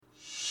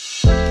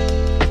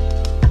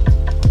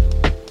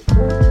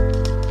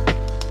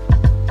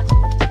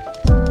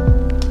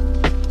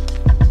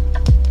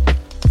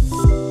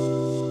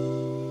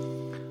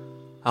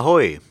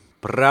Ahoj,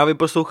 právě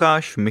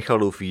posloucháš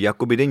Michalův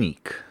Jakoby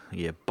deník.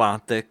 Je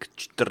pátek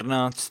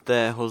 14.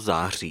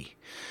 září.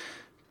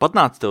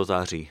 15.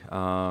 září.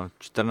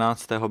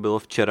 14. bylo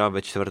včera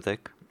ve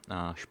čtvrtek.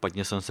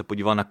 Špatně jsem se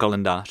podíval na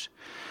kalendář.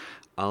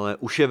 Ale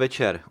už je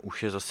večer,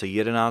 už je zase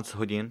 11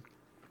 hodin.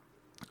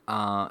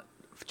 A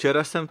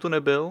včera jsem tu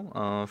nebyl.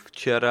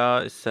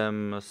 Včera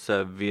jsem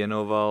se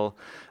věnoval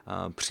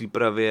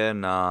přípravě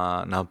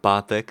na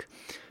pátek.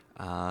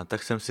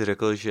 Tak jsem si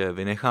řekl, že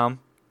vynechám.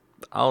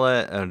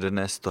 Ale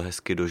dnes to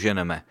hezky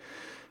doženeme.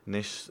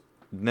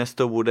 Dnes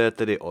to bude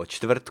tedy o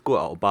čtvrtku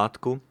a o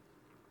pátku.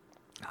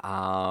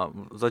 A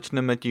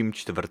začneme tím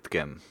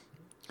čtvrtkem.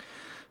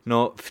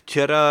 No,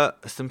 včera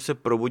jsem se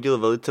probudil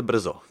velice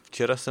brzo.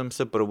 Včera jsem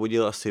se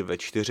probudil asi ve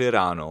 4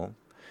 ráno.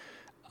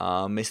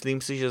 A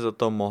myslím si, že za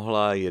to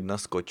mohla jedna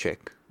z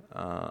koček.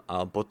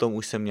 A potom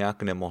už jsem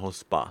nějak nemohl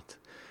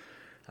spát.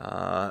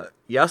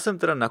 Já jsem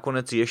teda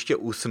nakonec ještě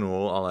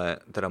usnul, ale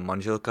teda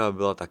manželka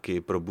byla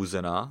taky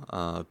probuzená,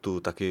 tu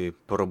taky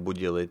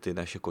probudili ty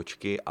naše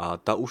kočky a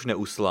ta už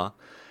neusla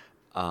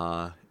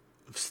a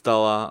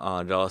vstala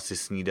a dala si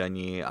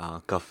snídani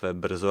a kafe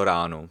brzo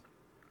ráno.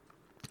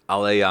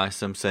 Ale já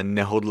jsem se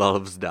nehodlal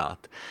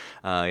vzdát.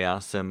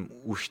 Já jsem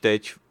už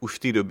v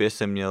té době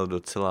jsem měl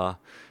docela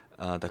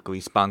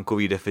takový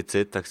spánkový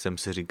deficit, tak jsem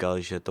si říkal,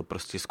 že to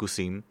prostě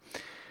zkusím.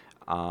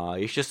 A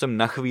ještě jsem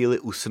na chvíli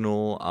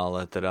usnul,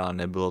 ale teda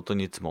nebylo to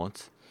nic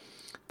moc.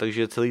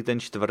 Takže celý ten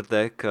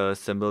čtvrtek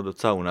jsem byl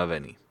docela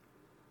unavený.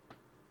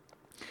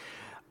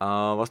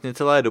 A vlastně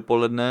celé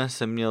dopoledne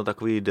jsem měl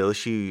takový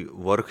delší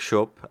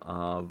workshop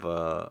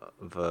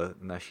v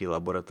naší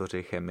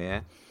laboratoři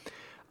chemie.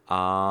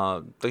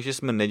 Takže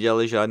jsme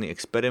nedělali žádný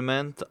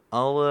experiment,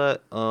 ale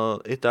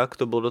i tak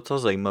to bylo docela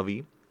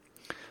zajímavý.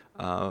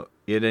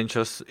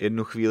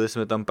 Jednu chvíli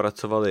jsme tam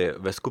pracovali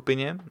ve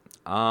skupině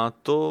a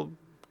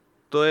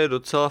to je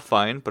docela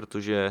fajn,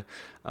 protože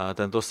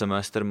tento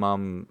semestr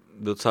mám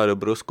docela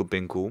dobrou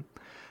skupinku.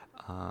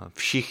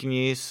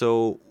 Všichni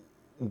jsou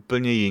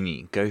úplně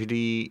jiní.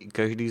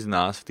 Každý z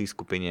nás v té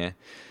skupině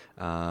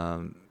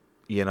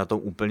je na tom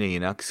úplně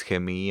jinak s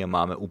chemií a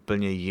máme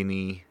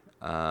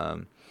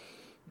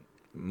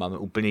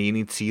úplně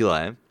jiný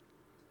cíle,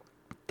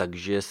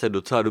 takže se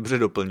docela dobře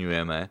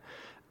doplňujeme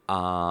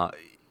a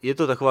je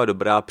to taková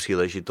dobrá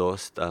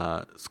příležitost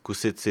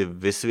zkusit si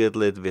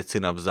vysvětlit věci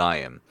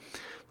navzájem.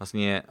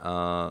 Vlastně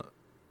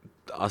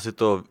asi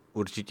to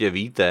určitě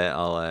víte,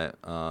 ale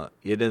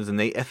jeden z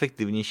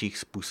nejefektivnějších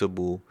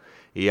způsobů,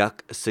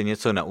 jak se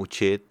něco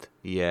naučit,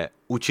 je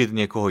učit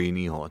někoho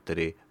jiného,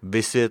 tedy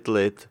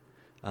vysvětlit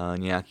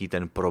nějaký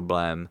ten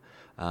problém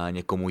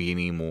někomu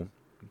jinému,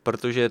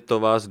 protože to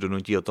vás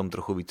donutí o tom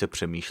trochu více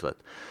přemýšlet.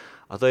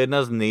 A to je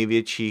jedna z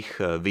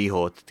největších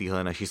výhod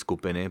téhle naší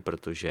skupiny,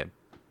 protože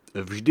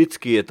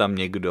vždycky je tam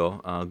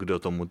někdo, kdo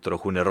tomu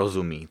trochu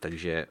nerozumí,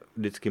 takže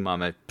vždycky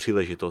máme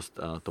příležitost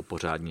to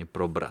pořádně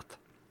probrat.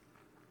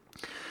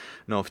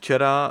 No,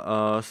 včera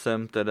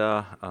jsem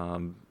teda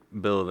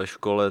byl ve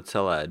škole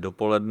celé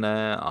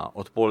dopoledne a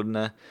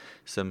odpoledne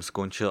jsem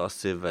skončil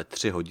asi ve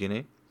 3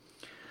 hodiny.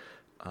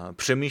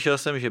 Přemýšlel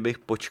jsem, že bych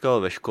počkal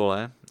ve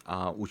škole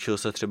a učil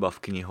se třeba v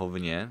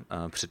knihovně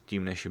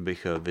předtím, než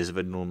bych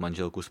vyzvednul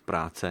manželku z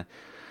práce,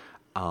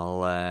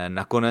 ale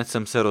nakonec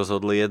jsem se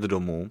rozhodl jet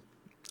domů.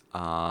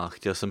 A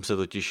chtěl jsem se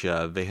totiž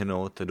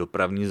vyhnout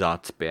dopravní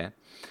zácpě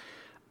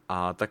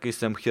a taky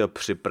jsem chtěl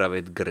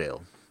připravit grill.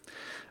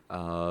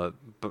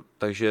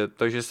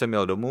 Takže jsem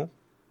jel domů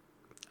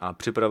a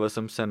připravil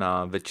jsem se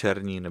na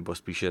večerní nebo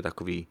spíše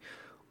takový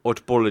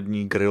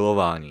odpolední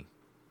grilování.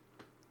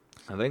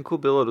 Venku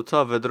bylo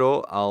docela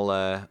vedro,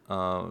 ale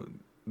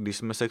když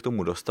jsme se k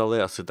tomu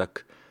dostali asi tak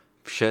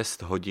v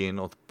 6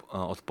 hodin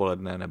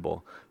odpoledne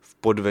nebo v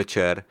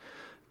podvečer,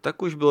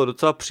 tak už bylo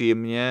docela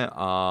příjemně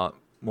a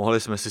mohli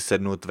jsme si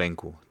sednout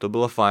venku. To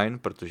bylo fajn,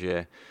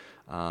 protože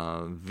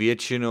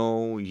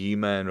většinou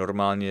jíme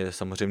normálně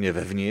samozřejmě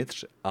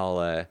vevnitř,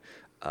 ale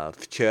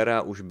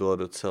včera už bylo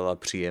docela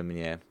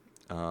příjemně,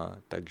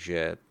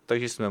 takže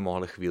jsme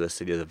mohli chvíli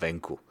sedět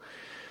venku.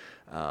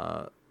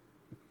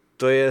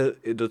 To je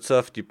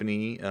docela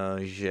vtipný,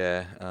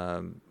 že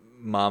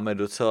máme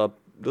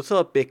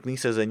docela pěkný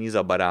sezení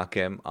za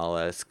barákem,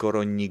 ale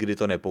skoro nikdy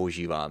to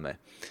nepoužíváme.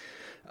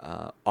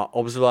 A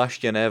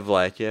obzvláště ne v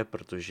létě,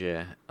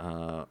 protože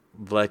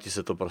v létě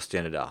se to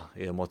prostě nedá.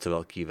 Je moc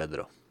velký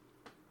vedro.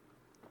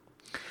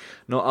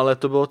 No ale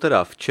to bylo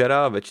teda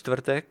včera ve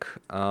čtvrtek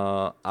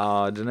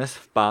a dnes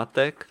v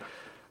pátek.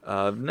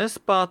 Dnes v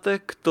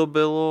pátek to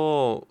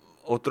bylo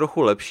o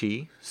trochu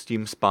lepší s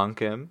tím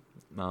spánkem.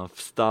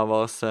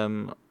 Vstával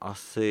jsem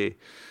asi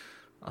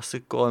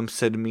kolem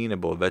 7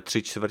 nebo ve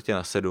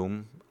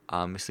 6:45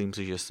 a myslím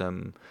si, že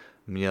jsem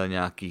měl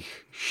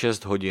nějakých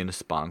 6 hodin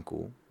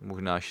spánku,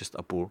 možná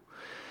 6,5.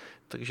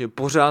 Takže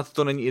pořád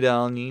to není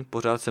ideální,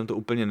 pořád jsem to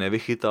úplně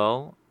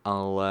nevychytal,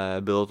 ale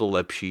bylo to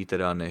lepší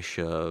teda než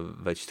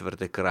ve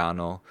čtvrtek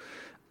ráno,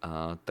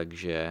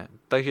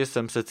 takže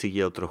jsem se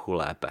cítil trochu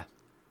lépe.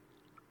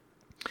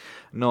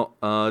 No,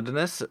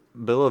 dnes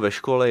bylo ve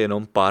škole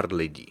jenom pár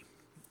lidí.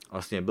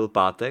 Vlastně byl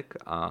pátek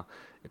a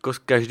jako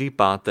každý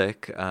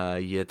pátek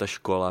je ta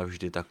škola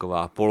vždy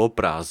taková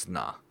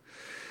poloprázdná.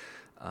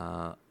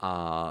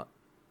 A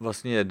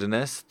vlastně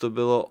dnes to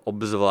bylo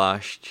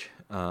obzvlášť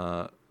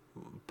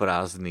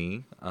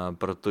prázdný,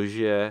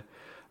 protože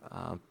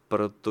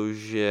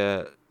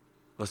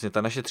vlastně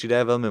ta naše třída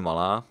je velmi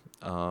malá.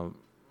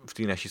 V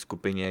té naší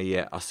skupině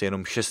je asi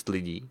jenom 6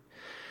 lidí.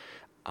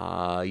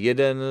 A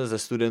jeden ze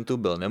studentů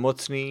byl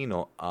nemocný,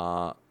 no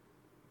a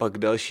pak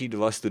další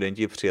 2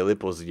 studenti přijeli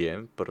pozdě,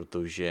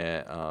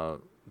 protože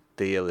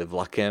ty jeli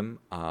vlakem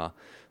a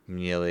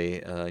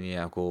měli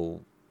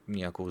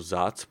nějakou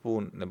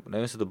zácpu,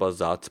 nevím, jestli to byla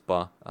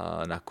zácpa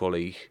na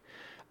kolejích,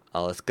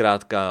 ale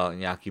zkrátka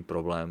nějaký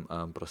problém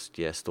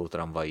prostě s tou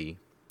tramvají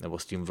nebo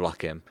s tím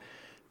vlakem.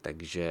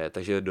 Takže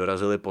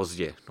dorazili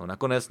pozdě. No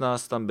nakonec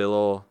nás tam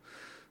bylo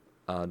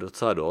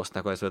docela dost,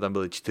 nakonec jsme tam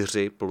byli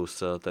 4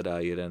 plus teda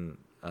jeden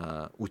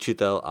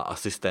učitel a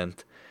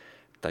asistent,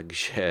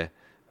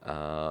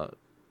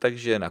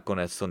 takže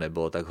nakonec to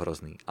nebylo tak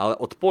hrozný. Ale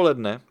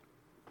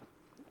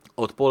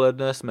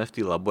odpoledne jsme v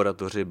té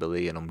laboratoři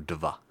byli jenom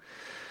 2.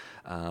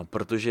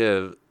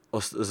 Protože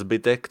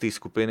zbytek té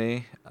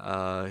skupiny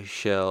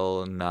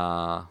šel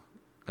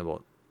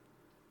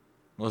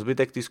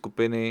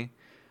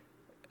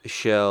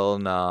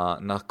na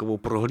takovou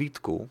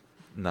prohlídku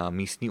na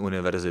místní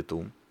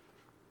univerzitu.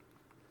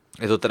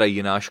 Je to teda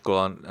jiná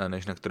škola,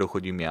 než na kterou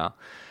chodím já,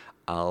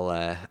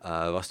 ale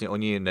vlastně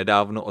oni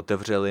nedávno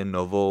otevřeli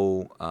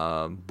novou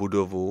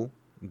budovu,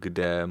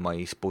 kde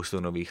mají spoustu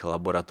nových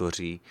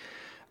laboratoří,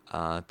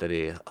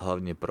 tedy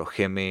hlavně pro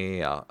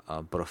chemii a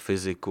pro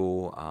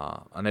fyziku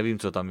a nevím,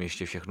 co tam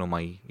ještě všechno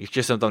mají.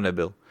 Ještě jsem tam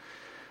nebyl.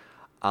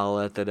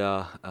 Ale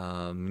teda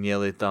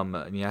měli tam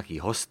nějaký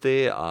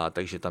hosty a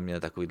takže tam měli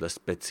takovýhle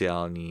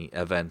speciální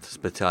event,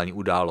 speciální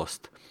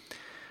událost.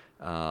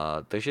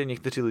 Takže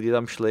někteří lidi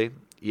tam šli.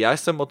 Já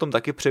jsem o tom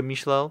taky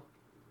přemýšlel,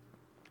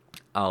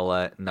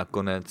 ale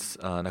nakonec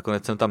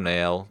jsem tam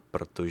nejel,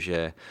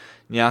 protože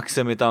nějak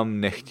se mi tam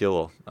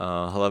nechtělo.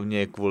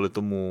 Hlavně kvůli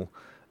tomu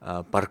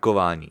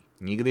parkování.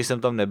 Nikdy jsem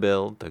tam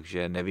nebyl,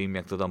 takže nevím,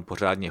 jak to tam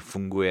pořádně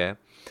funguje.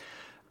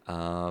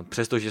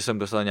 Přestože jsem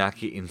dostal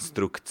nějaké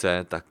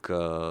instrukce,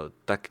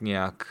 tak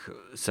nějak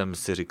jsem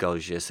si říkal,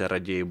 že se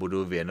raději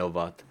budu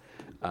věnovat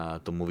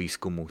tomu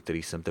výzkumu,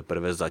 který jsem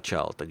teprve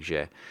začal.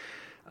 Takže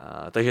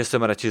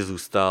jsem radši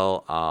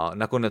zůstal a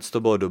nakonec to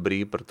bylo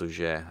dobrý,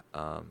 protože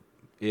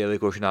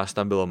jelikož nás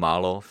tam bylo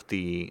málo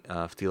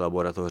v té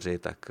laboratoři,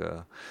 tak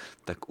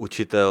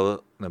učitel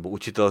nebo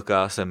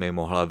učitelka se mi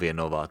mohla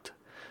věnovat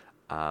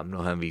a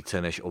mnohem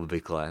více než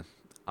obvykle.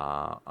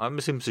 A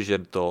myslím si, že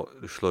to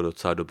šlo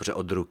docela dobře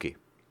od ruky.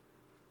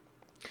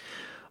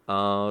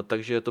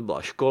 Takže to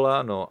byla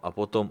škola, no a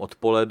potom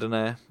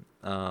odpoledne,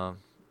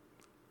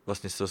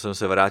 vlastně jsem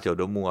se vrátil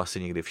domů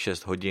asi někdy v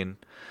 6 hodin,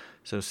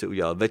 jsem si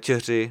udělal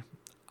večeři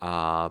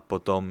a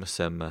potom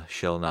jsem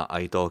šel na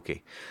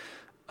italky.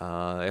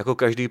 Jako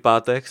každý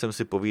pátek jsem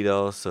si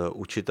povídal s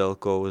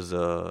učitelkou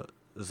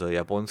z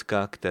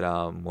Japonska,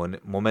 která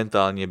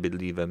momentálně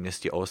bydlí ve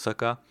městě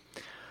Osaka,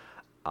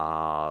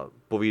 a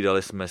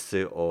povídali jsme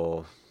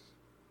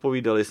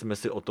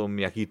si o tom,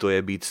 jaký to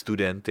je být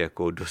student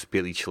jako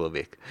dospělý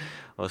člověk.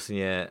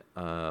 Vlastně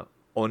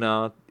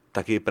ona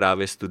taky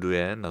právě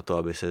studuje na to,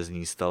 aby se z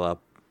ní stala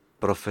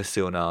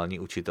profesionální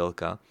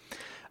učitelka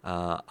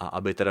a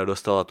aby teda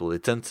dostala tu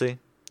licenci,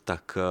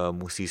 tak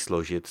musí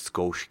složit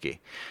zkoušky.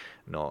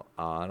 No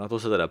a na to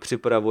se teda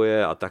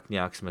připravuje a tak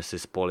nějak jsme si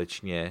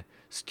společně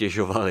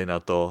stěžovali na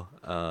to,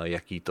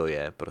 jaký to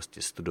je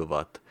prostě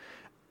studovat,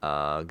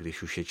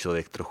 když už je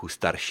člověk trochu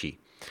starší.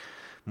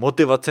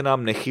 Motivace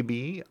nám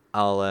nechybí,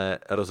 ale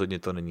rozhodně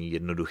to není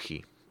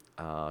jednoduchý.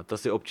 Ta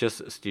si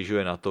občas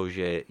stěžuje na to,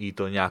 že jí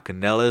to nějak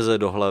neleze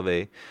do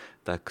hlavy,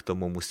 tak k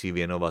tomu musí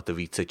věnovat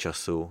více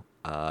času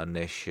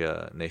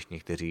než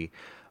někteří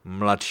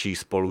mladší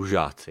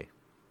spolužáci.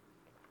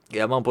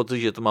 Já mám pocit,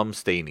 že to mám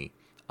stejný,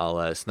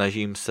 ale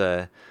snažím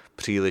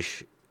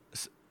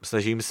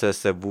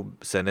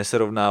se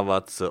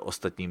nesrovnávat s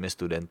ostatními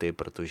studenty,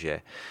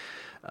 protože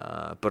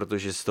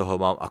z toho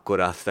mám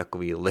akorát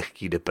takový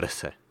lehký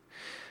deprese.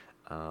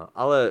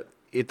 Ale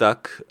i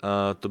tak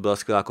to byla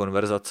skvělá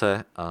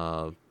konverzace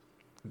a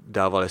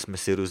dávali jsme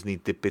si různý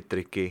tipy,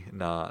 triky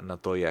na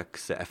to, jak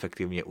se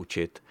efektivně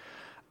učit,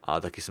 a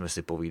taky jsme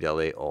si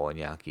povídali o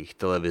nějakých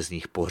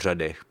televizních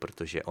pořadech,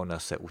 protože ona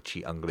se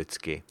učí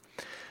anglicky,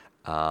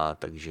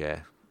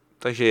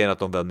 takže je na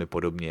tom velmi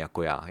podobně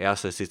jako já. Já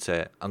se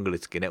sice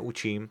anglicky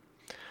neučím,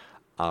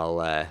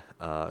 ale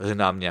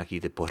znám nějaký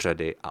ty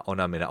pořady a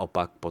ona mi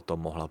naopak potom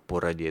mohla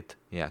poradit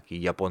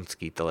nějaký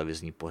japonský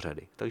televizní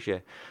pořady.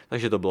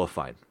 Takže to bylo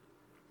fajn.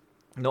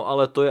 No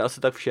ale to je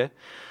asi tak vše.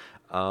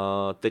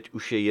 Teď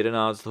už je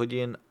 11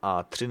 hodin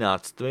a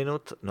 13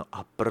 minut, no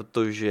a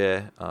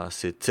protože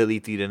si celý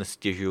týden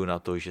stěžuju na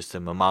to, že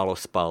jsem málo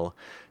spal,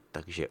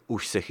 takže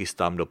už se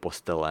chystám do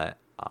postele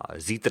a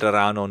zítra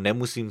ráno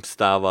nemusím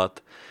vstávat,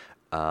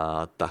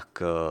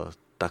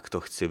 tak to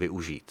chci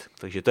využít.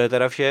 Takže to je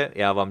teda vše,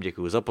 já vám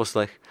děkuji za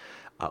poslech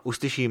a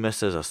uslyšíme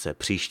se zase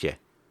příště.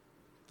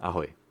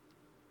 Ahoj.